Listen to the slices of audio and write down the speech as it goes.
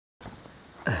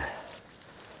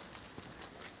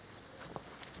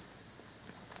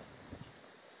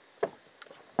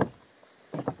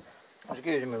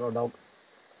Excuse me, little dog.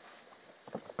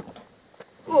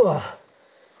 Ugh.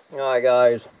 Alright,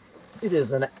 guys. It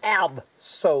is an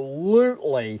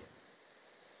absolutely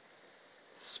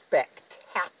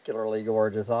spectacularly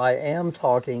gorgeous. I am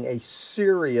talking a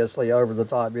seriously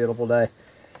over-the-top beautiful day.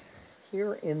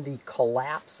 Here in the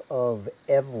collapse of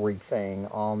everything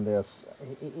on this,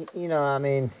 you know, I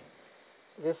mean,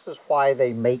 this is why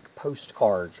they make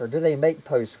postcards, or do they make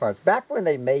postcards? Back when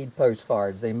they made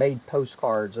postcards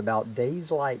about days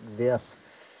like this.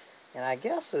 And I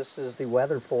guess this is the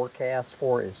weather forecast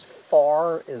for as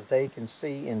far as they can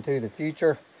see into the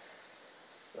future.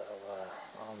 So,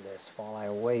 on this, while I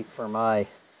wait for my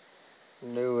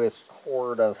newest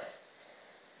horde of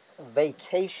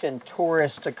vacation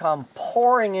tourists to come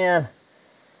pouring in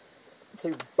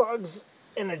to Bugs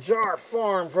in a Jar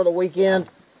Farm for the weekend.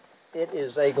 It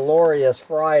is a glorious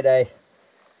Friday.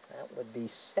 That would be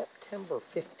September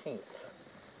 15th,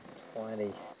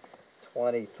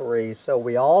 2023. So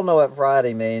we all know what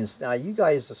Friday means. Now, you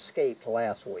guys escaped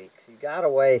last week. You got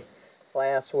away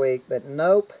last week, but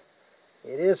nope,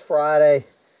 it is Friday.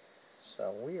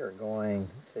 So we are going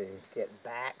to get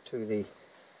back to the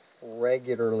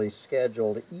regularly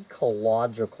scheduled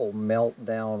Ecological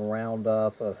Meltdown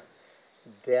Roundup of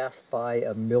death by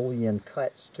a million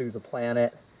cuts to the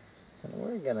planet. And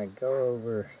we're going to go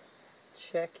over,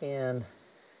 check in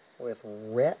with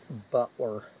Rhett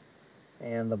Butler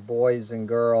and the boys and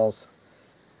girls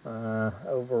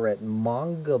over at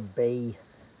mangabay.com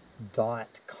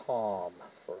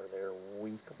for their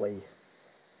weekly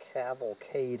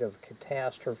cavalcade of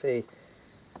catastrophe.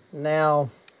 Now,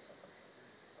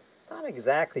 not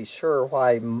exactly sure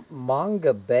why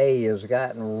Mangabay has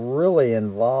gotten really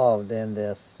involved in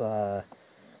this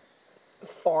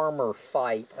farmer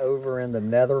fight over in the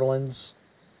Netherlands.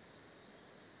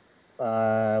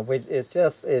 Which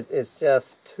it's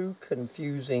just too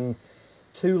confusing,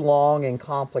 too long and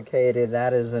complicated.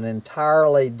 That is an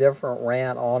entirely different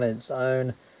rant on its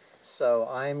own. So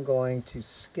I'm going to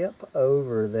skip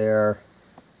over their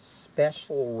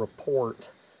special report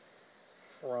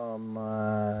from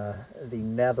the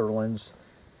Netherlands,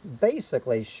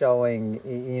 basically showing,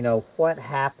 you know, what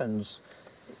happens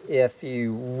if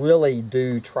you really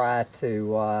do try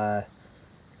to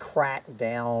crack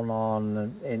down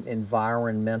on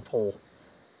environmental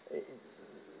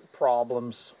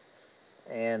problems,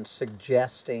 and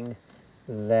suggesting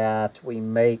that we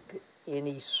make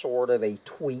any sort of a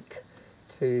tweak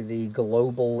to the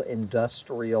global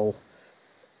industrial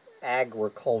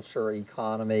agriculture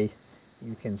economy.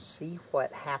 You can see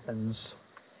what happens,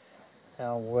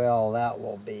 how well that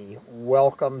will be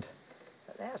welcomed.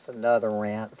 That's another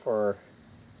rant for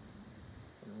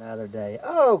another day.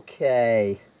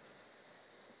 Okay.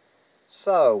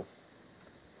 So,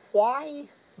 why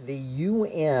the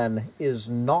UN is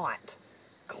not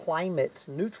climate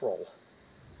neutral?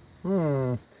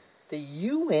 The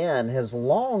UN has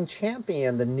long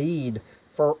championed the need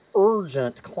for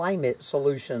urgent climate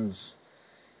solutions.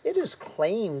 It is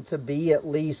claimed to be at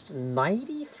least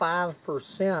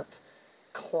 95%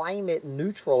 climate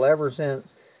neutral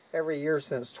every year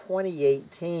since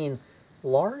 2018,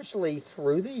 largely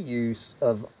through the use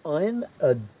of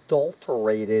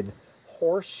unadulterated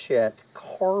horseshit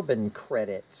carbon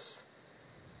credits.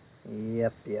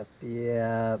 Yep.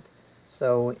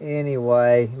 So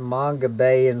anyway,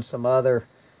 Mangabay and some other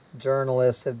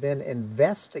journalists have been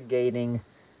investigating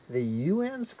the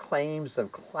UN's claims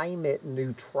of climate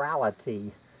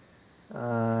neutrality.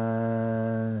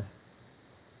 All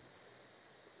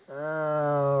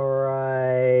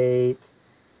right.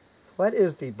 What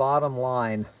is the bottom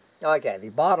line? Okay, the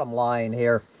bottom line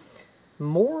here.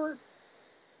 More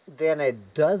than a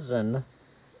dozen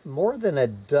of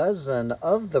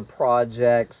the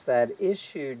projects that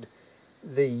issued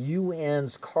the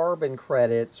UN's carbon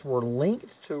credits were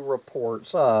linked to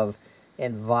reports of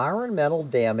environmental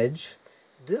damage,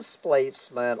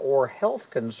 displacement, or health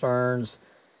concerns.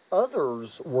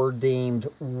 Others were deemed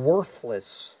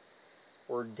worthless.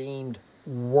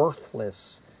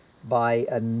 By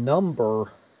a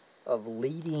number of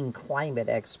leading climate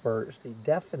experts. The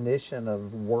definition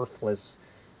of worthless: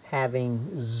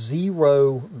 having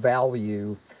zero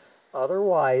value,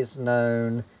 otherwise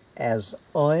known as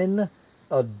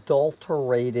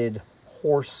unadulterated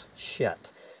horse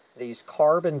shit. These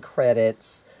carbon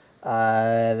credits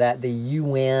that the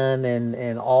UN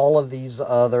and all of these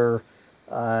other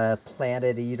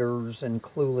planet eaters and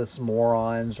clueless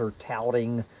morons are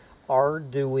touting are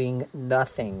doing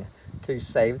nothing to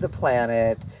save the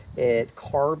planet.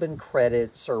 Carbon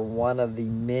credits are one of the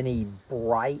many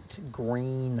bright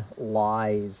green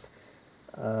lies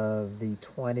of the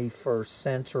 21st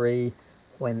century,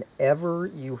 whenever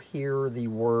you hear the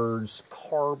words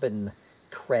carbon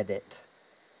credit,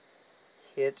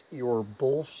 hit your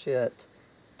bullshit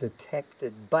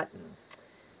detected button.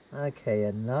 Okay,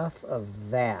 enough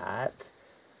of that.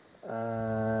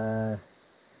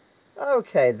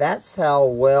 Okay, that's how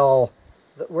well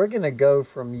we're going to go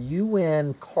from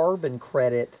UN carbon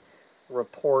credit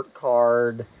report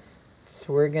card.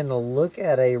 So we're going to look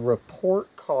at a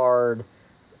report card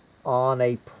on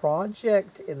a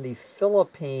project in the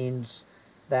Philippines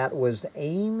that was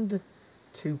aimed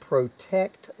to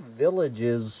protect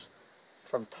villages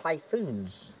from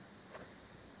typhoons.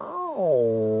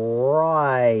 All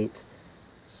right.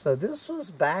 So this was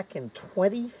back in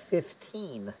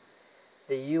 2015.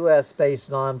 The U.S.-based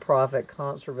nonprofit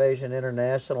Conservation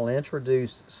International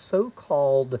introduced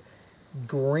so-called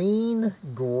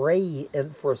green-gray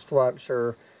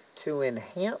infrastructure to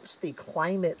enhance the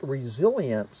climate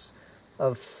resilience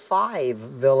of 5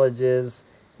 villages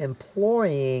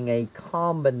employing a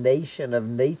combination of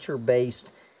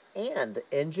nature-based and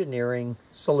engineering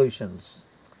solutions.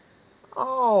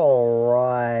 All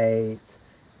right.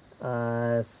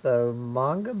 So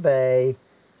Manga Bay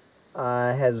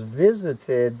has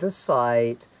visited the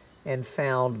site and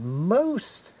found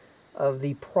most of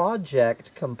the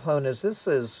project components. This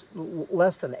is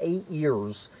less than 8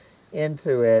 years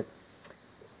into it.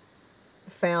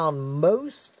 Found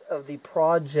most of the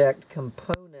project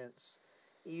components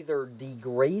either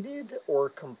degraded or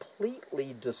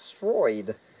completely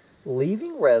destroyed,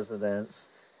 leaving residents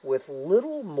with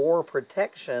little more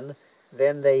protection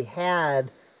than they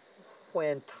had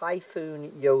when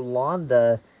Typhoon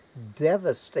Yolanda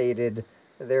devastated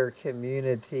their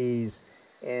communities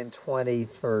in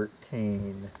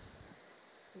 2013.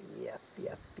 Yep.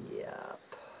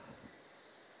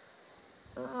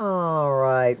 All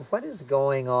right, what is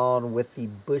going on with the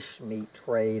bushmeat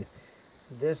trade?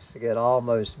 This could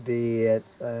almost be an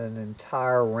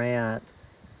entire rant.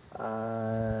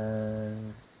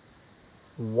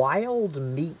 Wild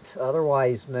meat,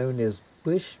 otherwise known as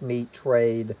bushmeat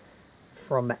trade,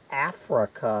 from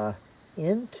Africa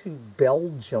into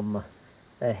Belgium,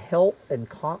 a health and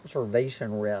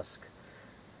conservation risk.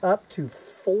 Up to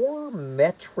 4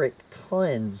 metric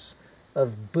tons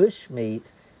of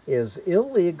bushmeat is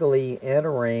illegally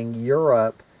entering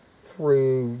Europe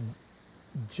through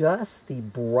just the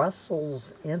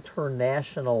Brussels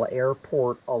International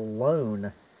Airport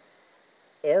alone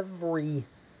every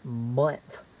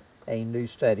month, a new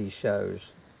study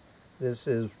shows. This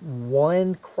is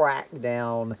one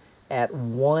crackdown at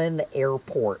one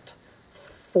airport.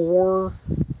 4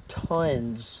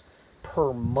 tons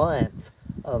per month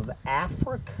of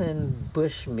African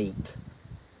bushmeat.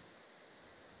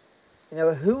 You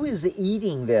know, who is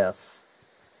eating this?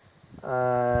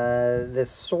 The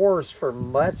source for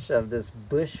much of this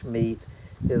bushmeat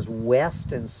is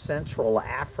West and Central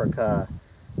Africa,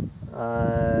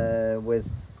 with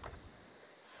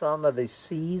some of the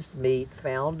seized meat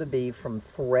found to be from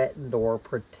threatened or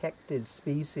protected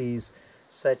species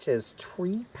such as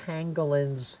tree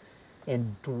pangolins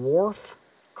and dwarf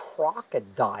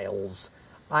crocodiles.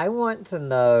 I want to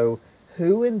know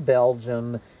who in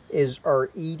Belgium are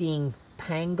eating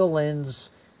pangolins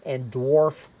and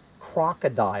dwarf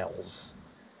crocodiles.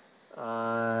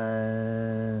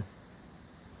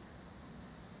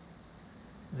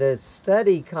 The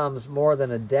study comes more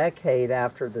than a decade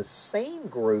after the same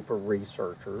group of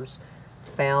researchers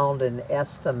found an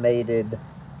estimated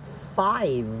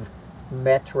 5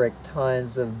 metric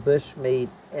tons of bushmeat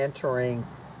entering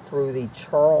through the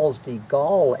Charles de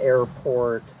Gaulle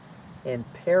Airport in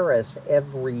Paris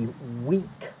every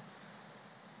week.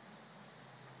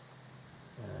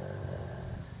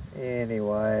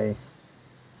 Anyway,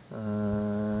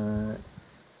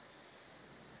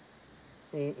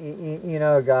 you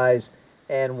know, guys,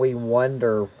 and we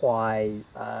wonder why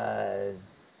the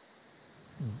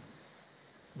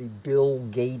Bill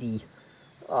Gatey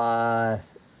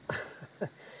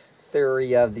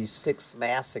theory of the 6th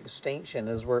mass extinction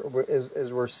is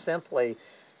we're simply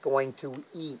going to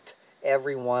eat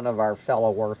every one of our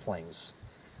fellow earthlings.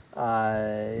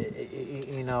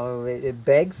 You know, it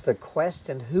begs the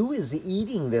question, who is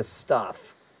eating this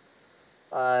stuff?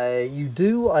 You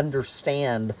do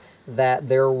understand that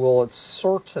there will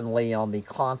certainly on the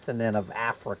continent of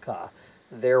Africa,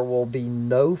 there will be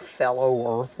no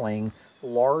fellow earthling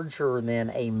larger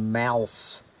than a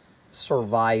mouse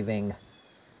surviving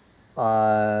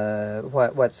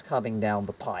what's coming down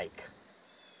the pike.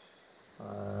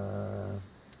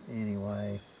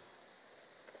 Anyway.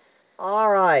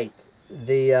 All right.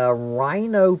 The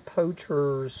rhino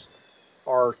poachers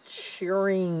are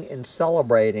cheering and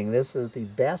celebrating. This is the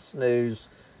best news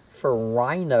for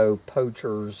rhino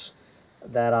poachers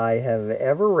that I have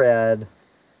ever read,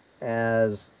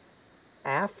 as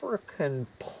African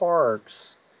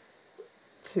parks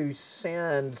to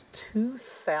send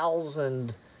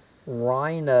 2,000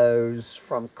 rhinos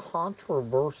from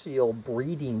controversial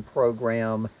breeding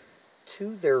program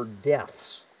to their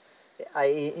deaths.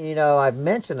 I've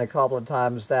mentioned a couple of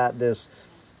times that this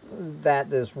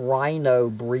rhino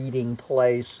breeding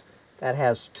place that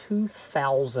has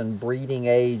 2,000 breeding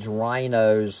age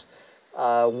rhinos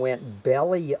went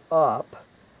belly up,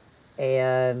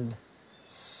 and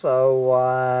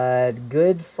so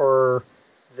good for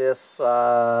this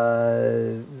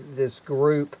this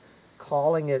group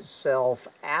calling itself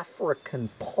African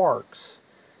Parks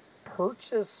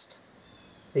purchased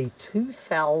the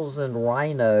 2,000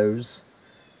 rhinos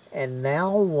and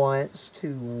now wants to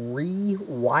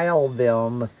rewild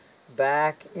them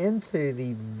back into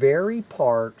the very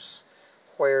parks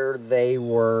where they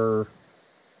were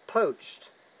poached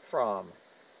from.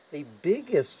 The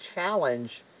biggest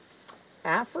challenge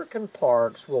African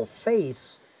parks will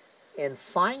face in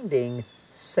finding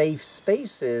safe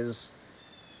spaces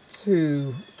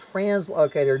to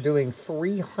okay, they're doing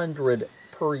 300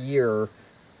 per year,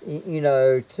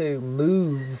 to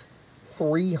move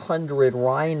 300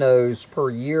 rhinos per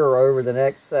year over the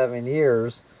next 7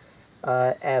 years,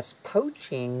 as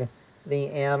poaching the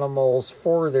animals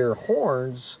for their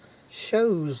horns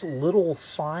shows little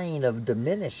sign of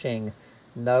diminishing.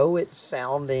 No, it's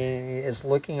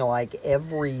looking like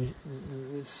every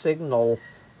signal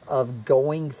of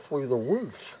going through the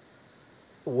roof.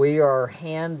 We are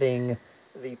handing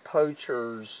the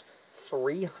poachers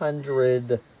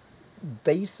 300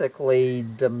 basically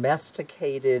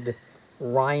domesticated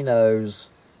rhinos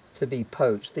to be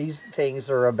poached. These things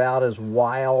are about as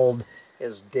wild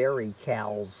as dairy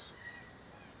cows.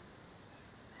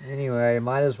 Anyway,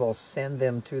 might as well send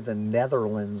them to the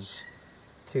Netherlands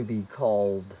to be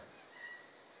culled.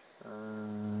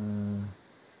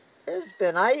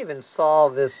 I even saw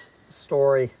this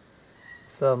story,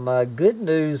 some good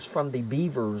news from the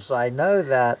beavers. I know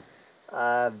that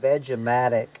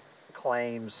Vegematic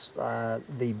claims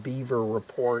the beaver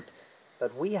report,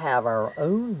 but we have our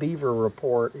own beaver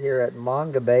report here at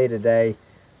Manga Bay today.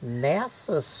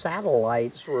 NASA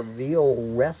satellites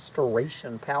reveal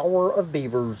restoration power of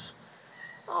beavers.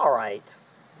 All right,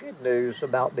 good news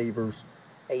about beavers.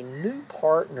 A new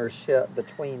partnership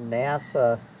between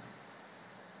NASA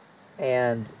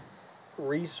and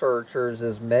researchers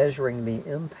is measuring the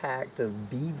impact of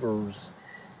beavers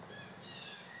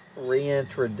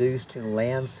reintroduced to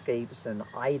landscapes in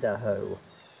Idaho.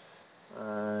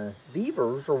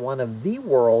 Beavers are one of the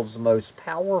world's most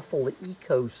powerful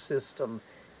ecosystem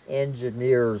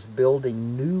engineers,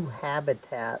 building new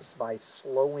habitats by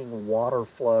slowing water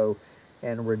flow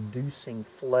and reducing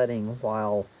flooding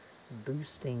while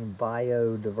boosting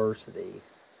biodiversity.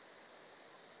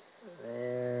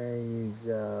 There you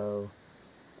go.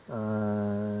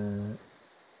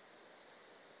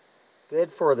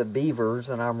 Good for the beavers,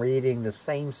 and I'm reading the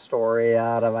same story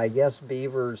out of, I guess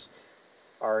beavers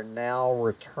are now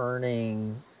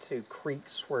returning to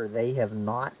creeks where they have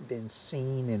not been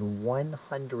seen in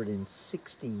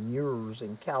 160 years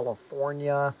in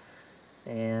California,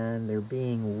 and they're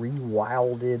being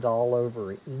rewilded all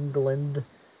over England.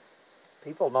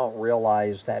 People don't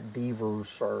realize that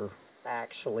beavers are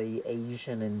actually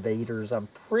Asian invaders. I'm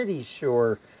pretty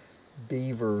sure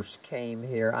beavers came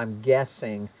here. I'm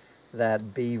guessing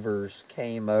that beavers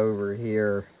came over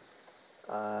here,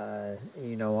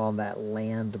 on that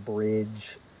land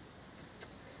bridge.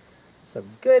 So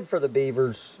good for the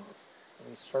beavers.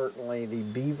 Certainly the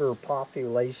beaver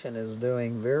population is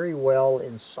doing very well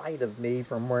in sight of me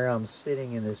from where I'm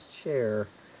sitting in this chair.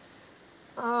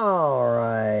 All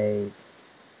right.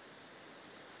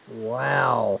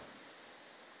 Wow.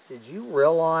 Did you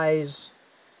realize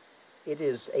it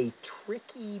is a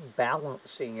tricky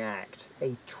balancing act?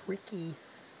 A tricky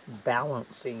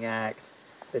balancing act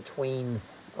between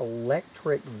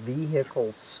electric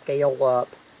vehicle scale up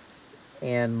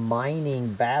and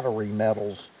mining battery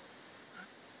metals.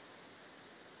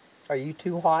 Are you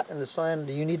too hot in the sun?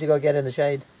 Do you need to go get in the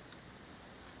shade?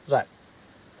 What's that?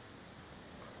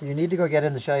 Do you need to go get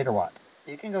in the shade or what?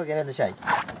 You can go get in the shade.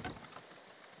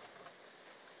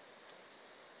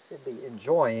 Should be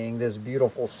enjoying this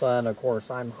beautiful sun. Of course,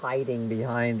 I'm hiding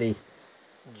behind the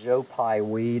Joe Pye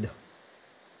weed.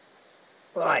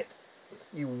 All right.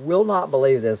 You will not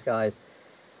believe this, guys,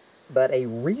 but a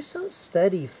recent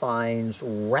study finds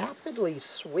rapidly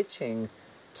switching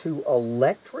to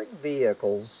electric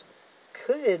vehicles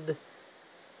could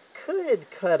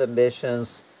cut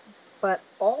emissions, but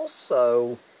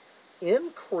also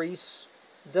increase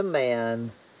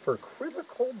demand for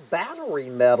critical battery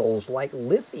metals like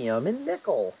lithium and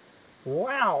nickel.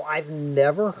 Wow, I've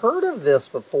never heard of this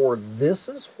before. This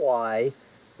is why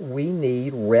we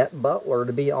need Rhett Butler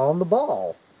to be on the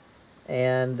ball.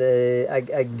 And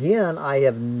again, I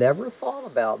have never thought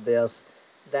about this,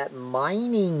 that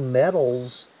mining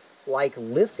metals like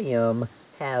lithium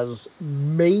has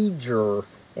major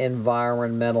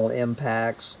environmental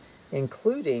impacts,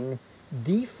 including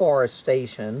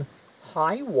deforestation,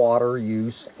 high water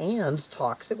use, and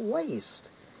toxic waste.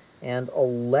 And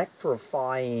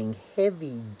electrifying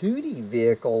heavy-duty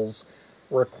vehicles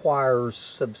requires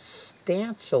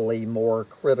substantially more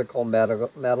critical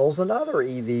metals than other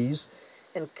EVs,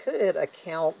 and could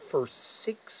account for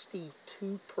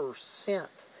 62%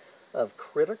 of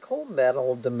critical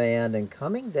metal demand in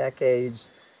coming decades,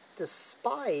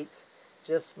 despite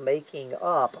just making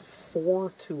up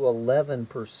 4 to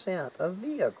 11% of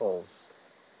vehicles.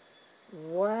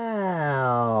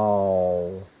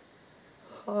 Wow.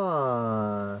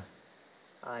 Huh.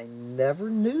 I never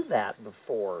knew that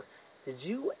before. Did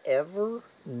you ever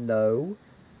know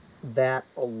that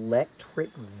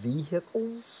electric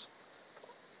vehicles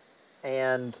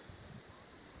and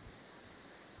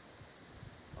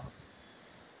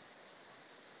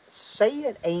say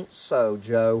it ain't so,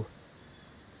 Joe,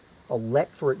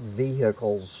 electric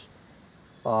vehicles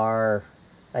are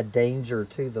a danger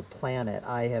to the planet?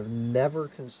 I have never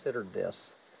considered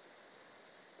this.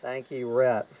 Thank you,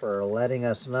 Rhett, for letting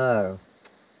us know.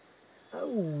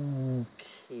 Okay.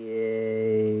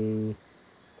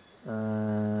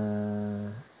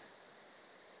 Alright.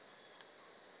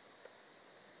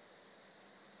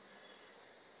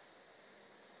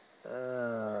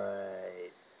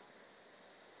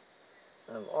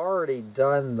 I've already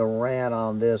done the rant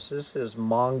on this. This is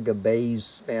Manga Bay's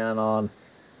spin on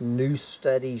new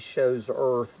study shows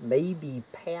Earth may be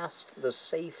past the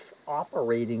safe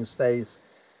operating space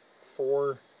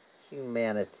for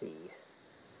humanity.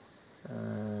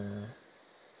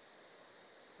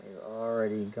 We've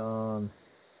already gone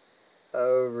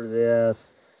over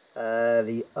this.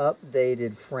 The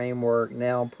updated framework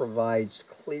now provides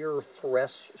clear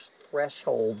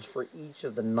thresholds for each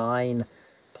of the 9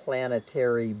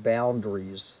 planetary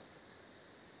boundaries.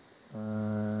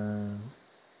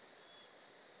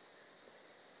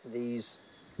 These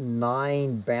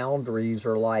 9 boundaries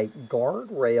are like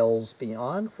guardrails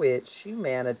beyond which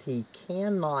humanity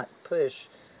cannot push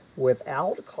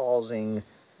without causing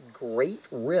great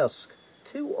risk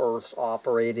to Earth's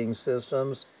operating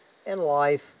systems and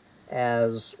life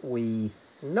as we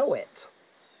know it.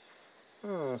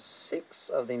 6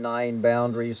 of the 9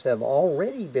 boundaries have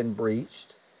already been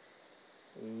breached.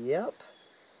 Yep.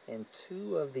 And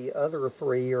 2 of the other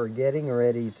 3 are getting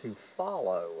ready to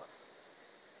follow.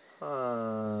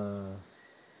 Imagine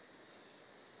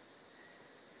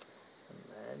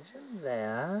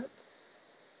that.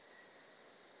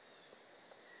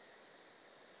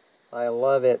 I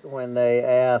love it when they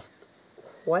ask,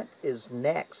 what is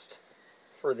next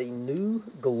for the new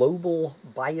Global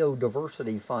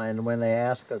Biodiversity Fund? When they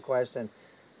ask a question,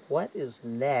 what is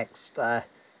next?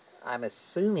 I'm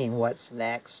assuming what's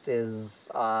next is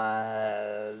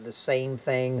the same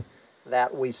thing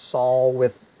that we saw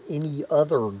with any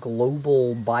other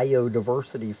global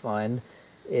biodiversity fund.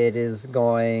 It is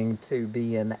going to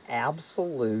be an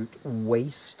absolute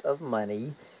waste of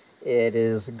money. It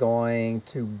is going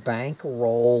to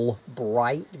bankroll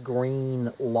bright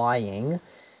green lying.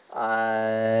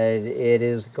 It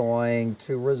is going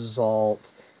to result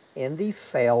in the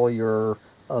failure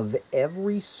of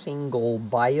every single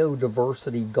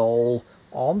biodiversity goal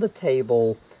on the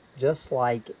table, just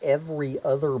like every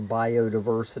other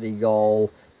biodiversity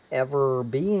goal ever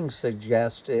being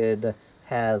suggested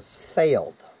has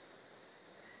failed.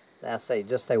 That's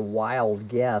just a wild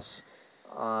guess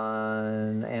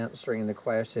on answering the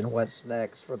question, what's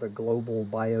next for the Global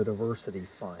Biodiversity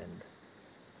Fund?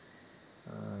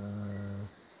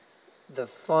 The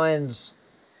fund's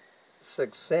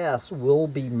success will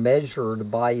be measured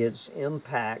by its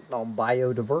impact on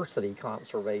biodiversity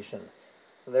conservation.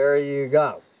 There you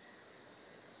go.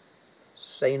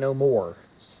 Say no more.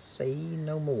 Say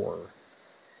no more.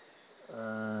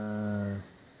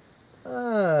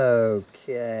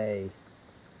 Okay.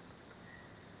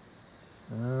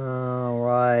 All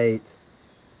right.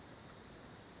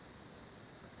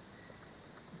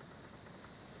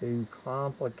 Too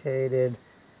complicated.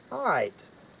 All right.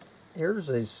 Here's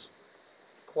this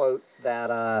quote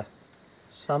that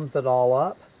sums it all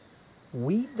up.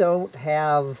 We don't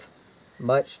have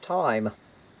much time.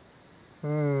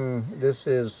 This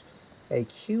is a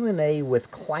Q&A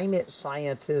with climate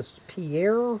scientist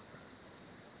Pierre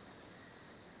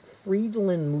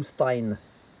Friedland Mustein.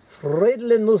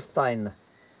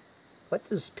 What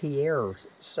does Pierre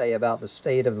say about the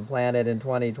state of the planet in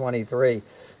 2023?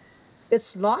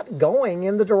 It's not going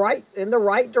in the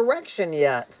right direction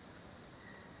yet.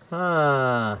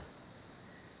 I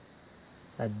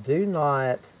do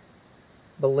not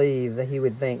believe that he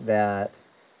would think that.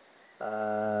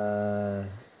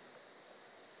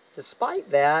 Despite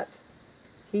that,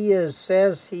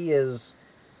 says he is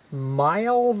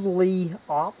mildly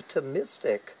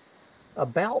optimistic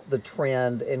about the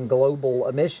trend in global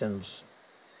emissions.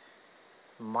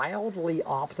 Mildly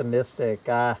optimistic.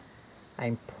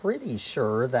 I'm pretty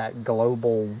sure that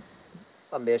global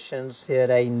emissions hit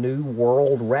a new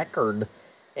world record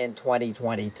in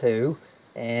 2022,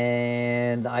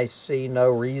 and I see no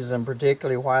reason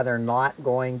particularly why they're not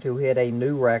going to hit a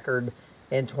new record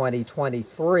in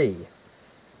 2023.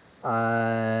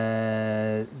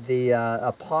 The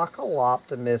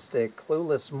apocalyptic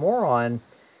clueless moron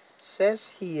says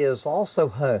he is also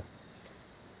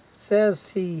says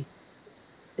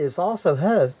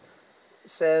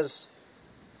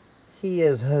he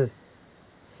is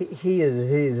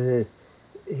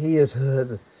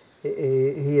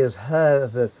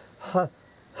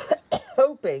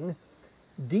hoping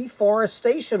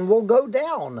deforestation will go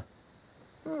down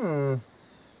in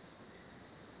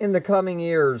the coming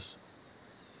years.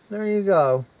 There you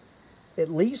go. At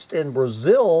least in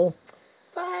Brazil,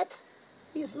 but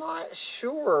he's not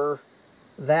sure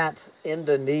that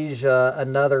Indonesia,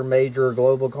 another major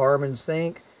global carbon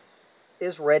sink,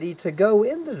 is ready to go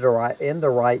in the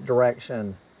right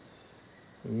direction.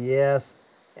 Yes,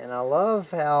 and I love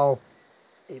how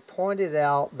he pointed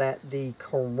out that the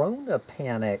corona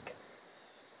panic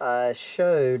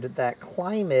showed that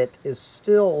climate is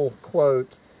still,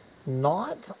 quote,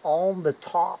 not on the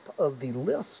top of the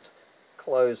list,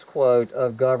 close quote,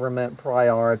 of government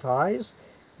priorities,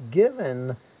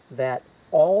 given that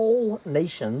all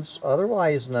nations,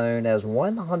 otherwise known as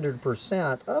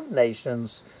 100% of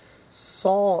nations,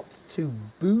 sought to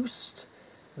boost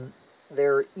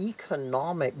their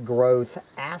economic growth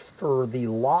after the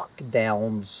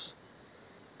lockdowns,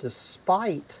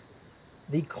 despite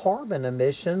the carbon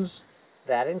emissions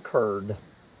that incurred.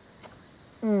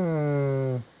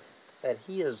 That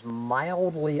he is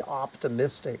mildly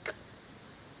optimistic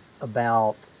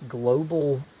about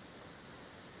global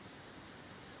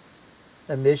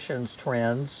emissions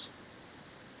trends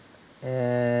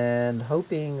and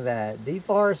hoping that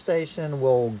deforestation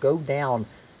will go down.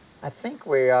 I think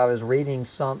I was reading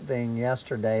something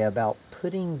yesterday about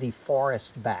putting the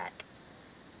forest back.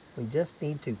 We just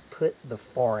need to put the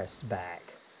forest back.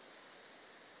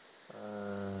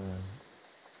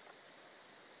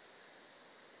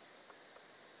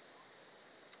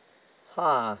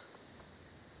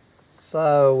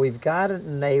 So we've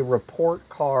gotten a report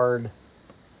card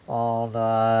on,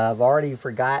 I've already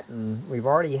forgotten, we've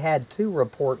already had 2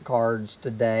 report cards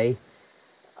today.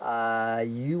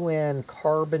 UN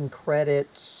carbon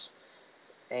credits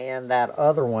and that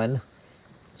other one.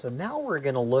 So now we're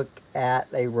going to look at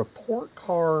a report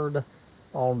card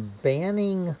on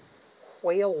banning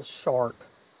whale shark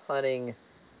hunting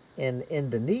in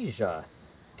Indonesia.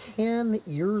 10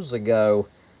 years ago,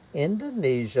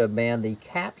 Indonesia banned the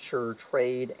capture,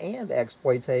 trade, and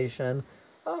exploitation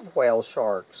of whale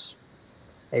sharks,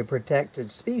 a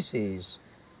protected species.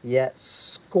 Yet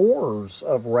scores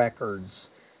of records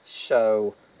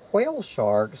show whale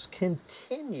sharks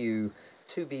continue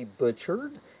to be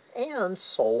butchered and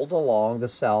sold along the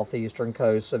southeastern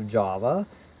coast of Java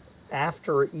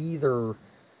after either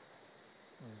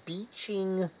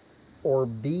beaching or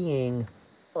being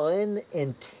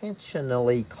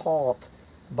unintentionally caught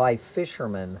by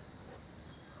fishermen.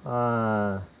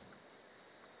 The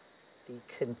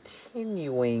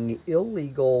continuing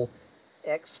illegal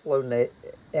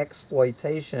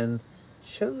exploitation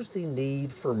shows the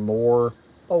need for more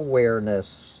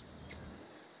awareness.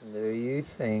 Do you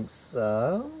think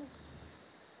so?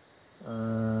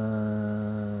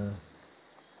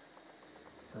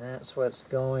 That's what's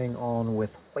going on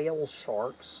with whale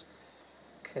sharks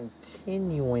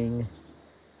continuing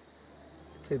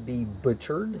to be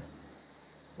butchered.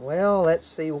 Well, let's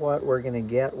see what we're going to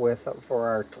get with for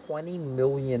our $20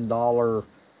 million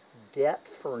debt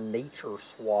for nature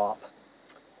swap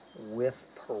with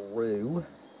Peru.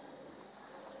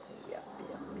 Yep.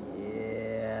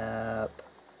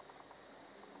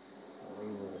 We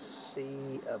will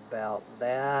see about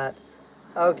that.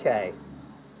 Okay.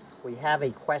 We have a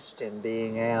question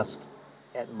being asked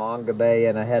at Manga Bay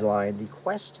in a headline. The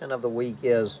question of the week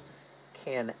is,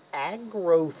 can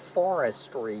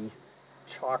agroforestry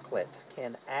chocolate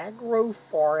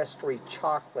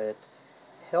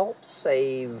help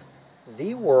save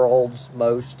the world's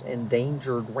most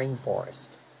endangered rainforest?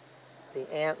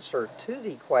 The answer to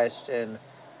the question,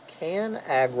 can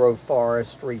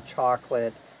agroforestry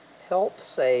chocolate help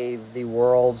save the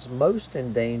world's most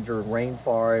endangered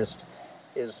rainforest,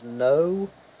 is no,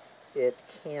 it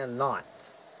cannot.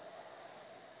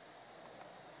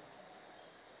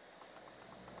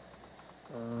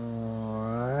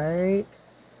 Alright.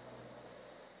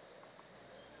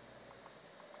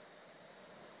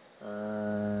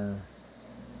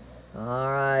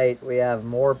 Alright, we have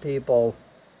more people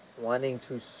wanting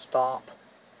to stop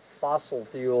fossil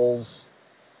fuels.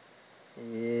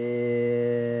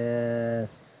 Yes.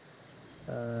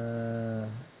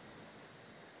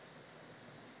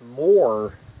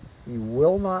 More. You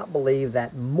will not believe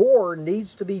that more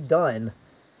needs to be done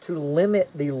to limit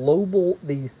the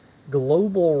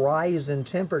global rise in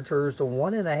temperatures to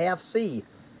 1.5 C.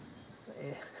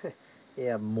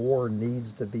 Yeah, more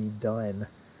needs to be done.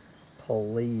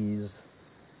 Please.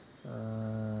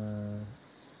 The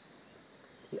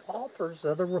authors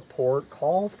of the report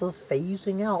call for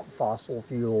phasing out fossil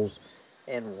fuels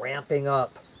and ramping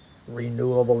up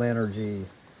renewable energy.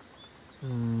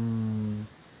 And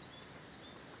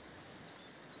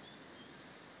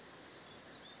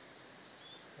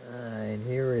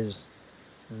here is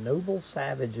Noble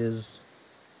Savages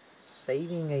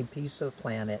saving a piece of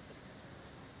planet.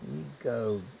 You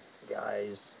go,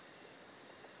 guys.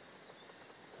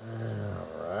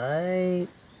 Alright.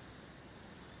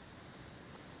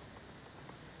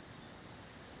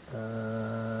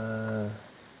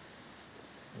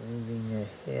 Moving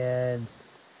ahead.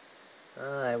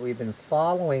 Alright, we've been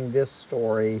following this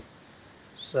story.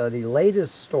 So the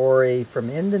latest story from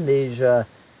Indonesia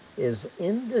is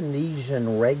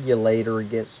Indonesian regulator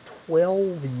gets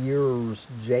 12 years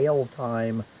jail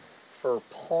time for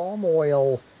palm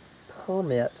oil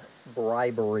permit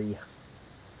bribery.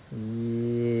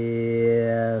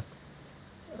 Yes.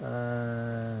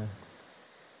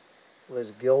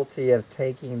 Was guilty of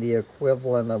taking the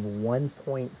equivalent of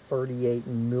 $1.38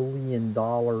 million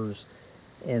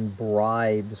in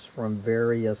bribes from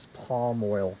various palm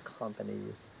oil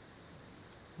companies.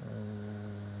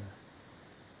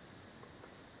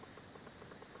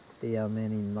 See how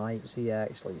many nights he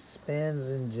actually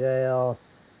spends in jail.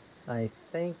 I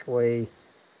think we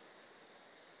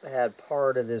had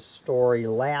part of this story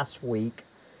last week.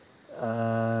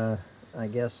 I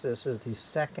guess this is the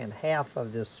second half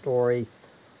of this story.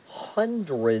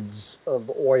 Hundreds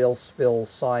of oil spill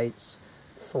sites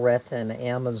threaten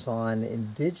Amazon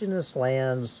indigenous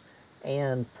lands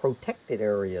and protected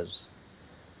areas.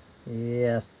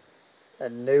 Yes, a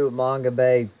new Manga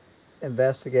Bay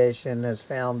investigation has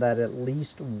found that at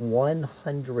least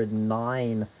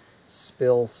 109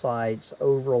 spill sites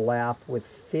overlap with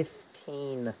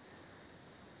 15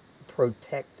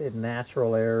 protected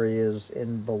natural areas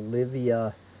in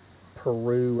Bolivia,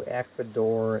 Peru,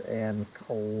 Ecuador, and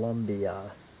Colombia.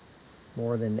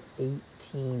 More than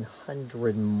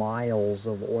 1,800 miles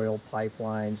of oil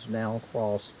pipelines now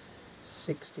cross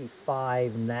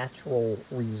 65 natural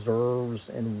reserves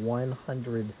and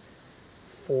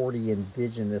 140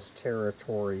 indigenous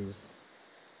territories.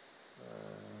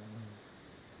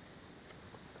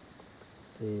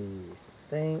 Do you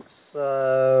think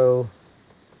so?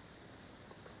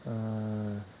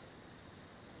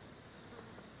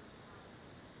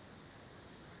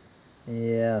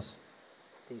 Yes.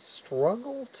 The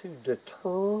struggle to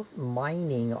deter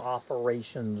mining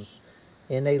operations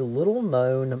in a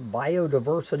little-known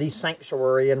biodiversity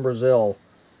sanctuary in Brazil.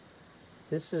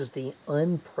 This is the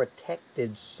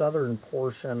unprotected southern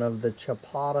portion of the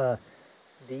Chapada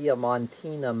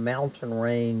Diamantina mountain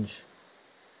range.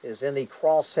 Is in the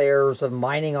crosshairs of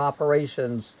mining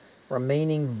operations,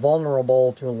 remaining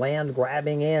vulnerable to land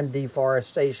grabbing and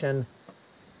deforestation.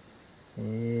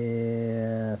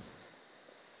 Yes.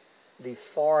 The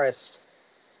forest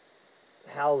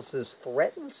houses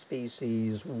threatened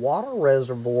species, water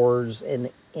reservoirs,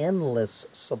 and endless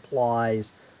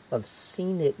supplies of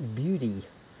scenic beauty.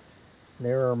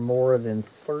 There are more than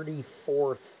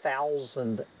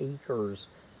 34,000 acres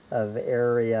of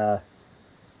area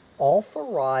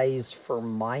authorized for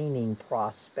mining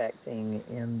prospecting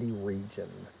in the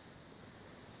region.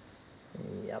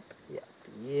 Yep.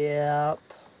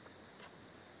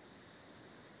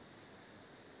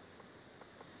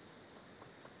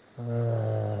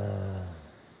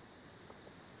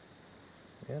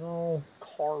 Good old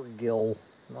Cargill,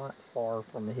 not far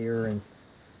from here in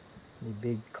the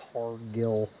big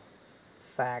Cargill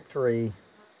factory.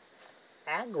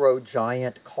 Agro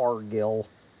giant Cargill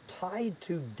tied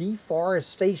to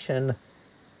deforestation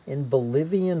in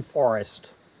Bolivian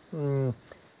forest.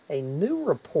 A new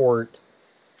report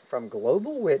from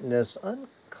Global Witness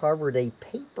uncovered a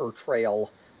paper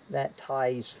trail that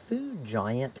ties food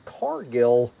giant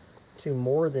Cargill to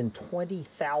more than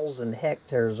 20,000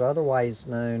 hectares, otherwise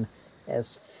known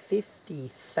as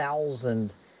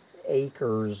 50,000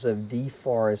 acres of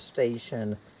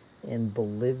deforestation in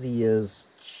Bolivia's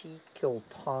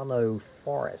Chiquiltano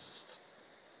forest.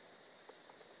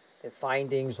 The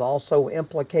findings also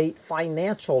implicate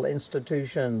financial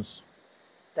institutions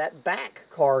that back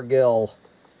Cargill.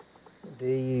 Do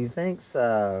you think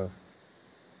so?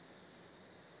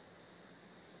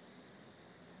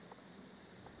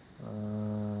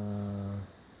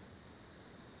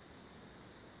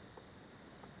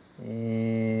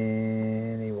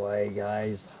 Anyway,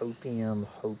 guys, hopium.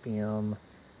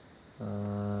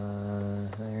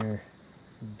 They're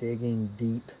digging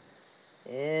deep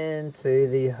into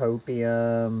the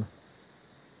hopium.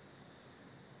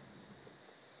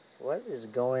 What is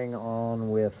going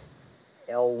on with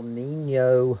El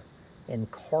Nino and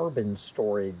carbon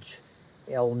storage?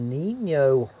 El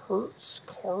Nino hurts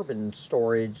carbon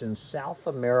storage in South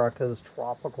America's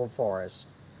tropical forest.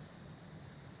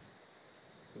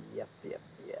 Yep.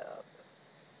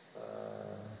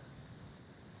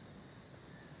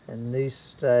 A new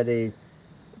study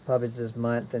published this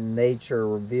month in Nature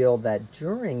revealed that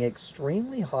during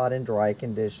extremely hot and dry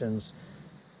conditions,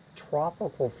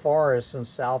 tropical forests in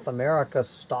South America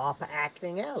stop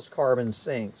acting as carbon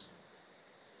sinks.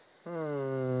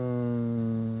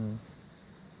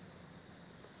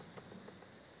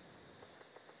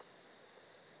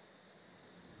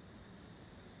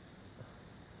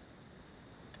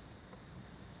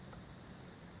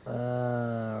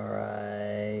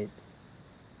 Alright.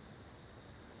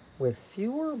 With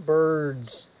fewer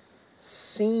birds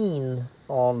seen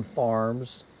on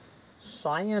farms,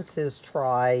 scientists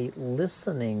try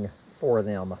listening for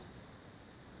them.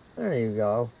 There you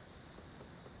go.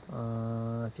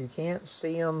 If you can't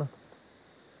see them,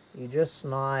 you're just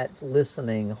not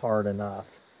listening hard enough.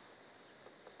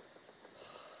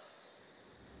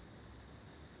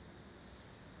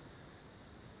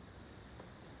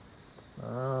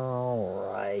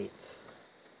 Alright.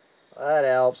 What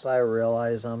else? I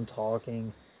realize I'm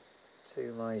talking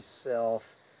to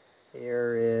myself.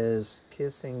 Here is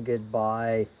kissing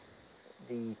goodbye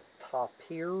the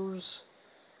tapirs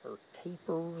or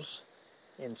tapirs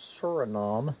in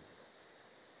Suriname.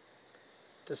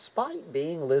 Despite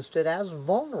being listed as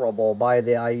vulnerable by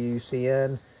the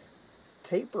IUCN,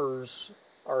 tapirs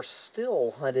are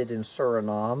still hunted in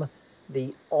Suriname,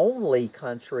 the only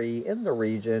country in the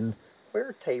region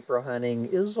where tapir hunting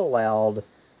is allowed.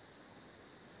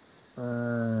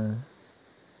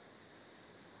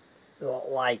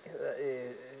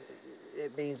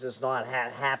 It means it's not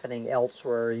happening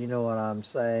elsewhere, you know what I'm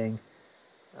saying.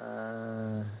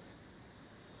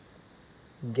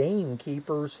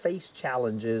 Gamekeepers face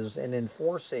challenges in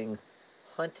enforcing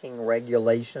hunting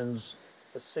regulations,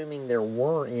 assuming there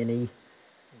were any,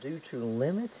 due to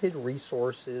limited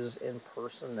resources and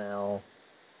personnel,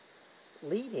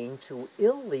 leading to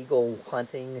illegal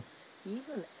hunting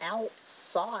even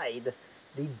outside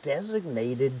the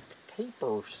designated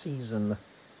tapir season.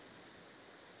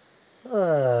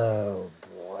 Oh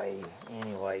boy.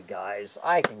 Anyway, guys,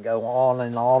 I can go on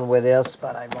and on with this,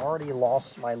 but I've already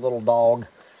lost my little dog,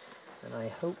 and I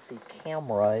hope the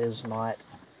camera is not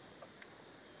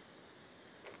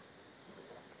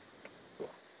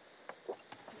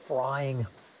frying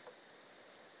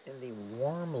in the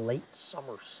warm late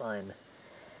summer sun.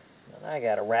 And I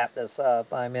gotta wrap this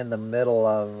up. I'm in the middle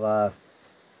of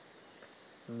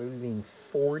moving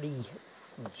 40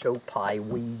 jopai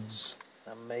weeds.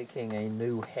 I'm making a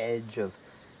new hedge of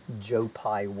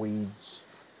jopai weeds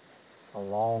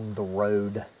along the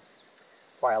road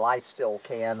while I still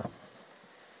can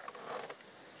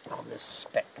on this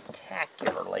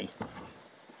spectacularly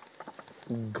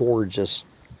gorgeous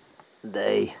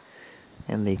day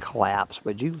in the collapse.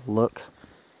 Would you look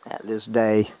at this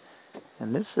day?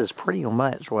 And this is pretty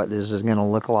much what this is going to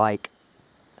look like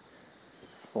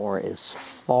for as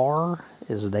far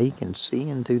as they can see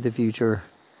into the future.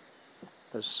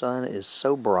 The sun is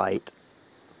so bright,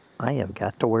 I have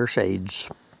got to wear shades.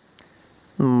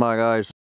 Bye, guys.